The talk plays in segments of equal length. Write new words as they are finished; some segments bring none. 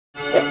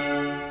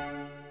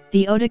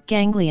The otic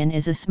ganglion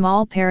is a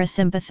small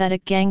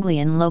parasympathetic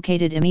ganglion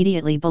located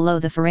immediately below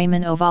the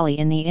foramen ovale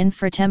in the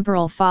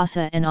infratemporal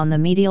fossa and on the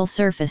medial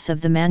surface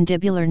of the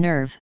mandibular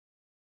nerve.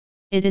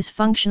 It is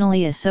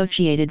functionally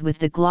associated with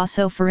the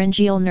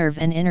glossopharyngeal nerve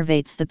and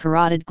innervates the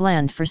parotid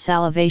gland for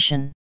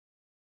salivation.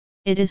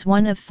 It is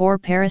one of 4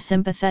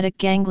 parasympathetic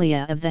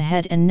ganglia of the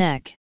head and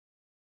neck.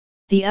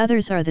 The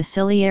others are the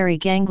ciliary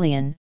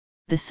ganglion,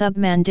 the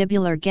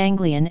submandibular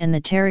ganglion and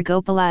the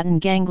pterygopalatine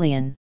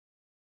ganglion.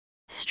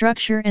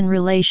 Structure and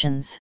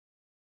relations.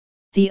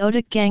 The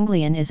otic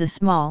ganglion is a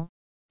small,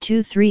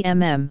 2-3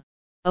 mm,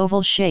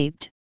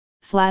 oval-shaped,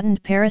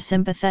 flattened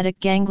parasympathetic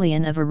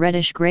ganglion of a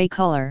reddish-gray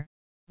color,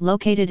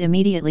 located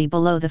immediately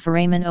below the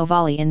foramen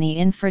ovale in the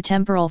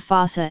infratemporal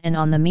fossa and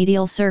on the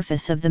medial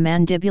surface of the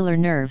mandibular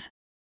nerve.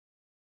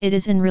 It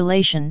is in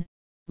relation,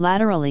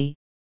 laterally,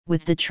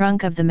 with the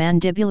trunk of the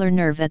mandibular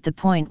nerve at the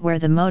point where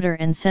the motor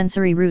and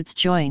sensory roots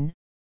join,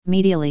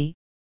 medially,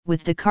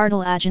 with the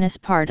cartilaginous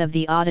part of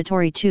the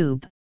auditory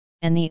tube,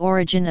 and the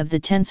origin of the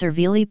tensor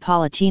veli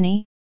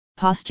palatini,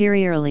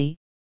 posteriorly,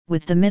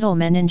 with the middle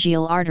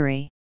meningeal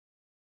artery.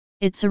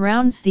 It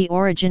surrounds the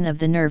origin of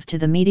the nerve to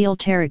the medial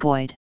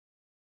pterygoid.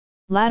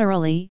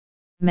 Laterally,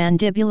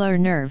 mandibular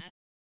nerve.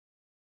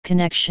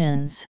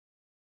 Connections.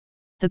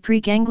 The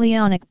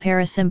preganglionic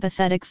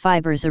parasympathetic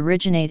fibers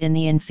originate in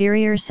the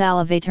inferior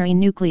salivatory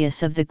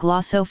nucleus of the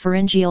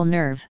glossopharyngeal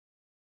nerve.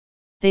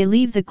 They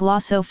leave the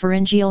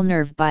glossopharyngeal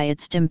nerve by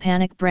its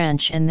tympanic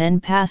branch and then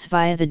pass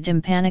via the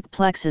tympanic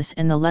plexus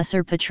and the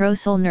lesser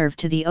petrosal nerve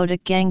to the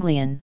otic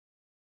ganglion.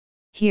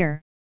 Here,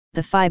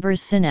 the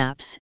fibers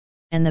synapse,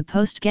 and the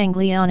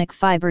postganglionic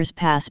fibers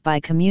pass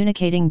by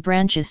communicating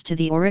branches to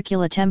the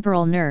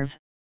auriculotemporal nerve,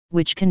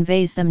 which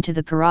conveys them to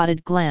the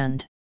parotid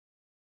gland.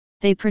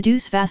 They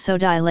produce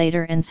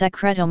vasodilator and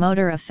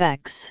secretomotor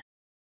effects.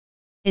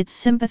 Its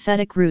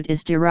sympathetic root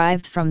is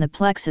derived from the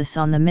plexus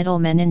on the middle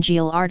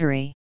meningeal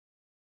artery.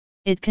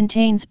 It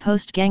contains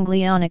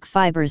postganglionic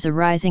fibers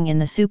arising in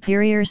the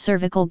superior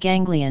cervical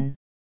ganglion.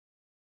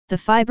 The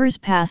fibers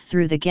pass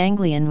through the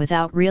ganglion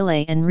without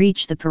relay and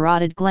reach the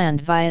parotid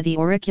gland via the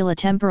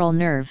auriculotemporal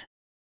nerve.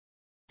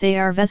 They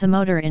are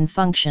vasomotor in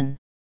function.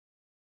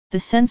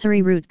 The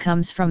sensory root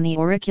comes from the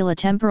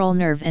auriculotemporal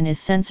nerve and is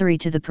sensory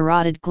to the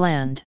parotid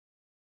gland.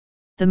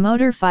 The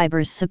motor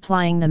fibers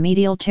supplying the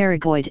medial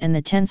pterygoid and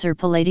the tensor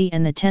pallati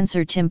and the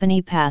tensor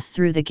tympani pass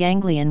through the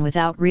ganglion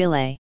without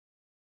relay.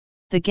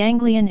 The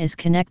ganglion is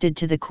connected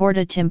to the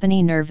chorda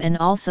tympani nerve and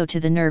also to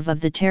the nerve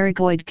of the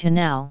pterygoid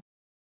canal.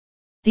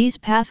 These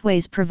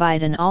pathways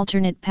provide an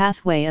alternate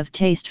pathway of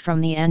taste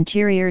from the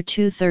anterior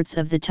 2/3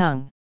 of the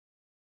tongue.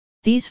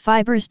 These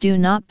fibers do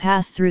not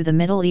pass through the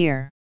middle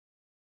ear.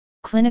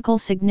 Clinical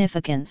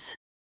significance.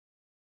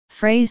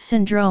 Phrase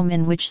syndrome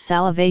in which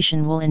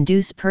salivation will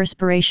induce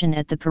perspiration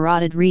at the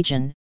parotid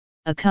region,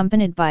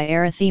 accompanied by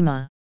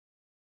erythema.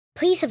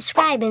 Please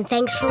subscribe and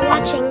thanks for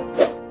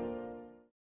watching.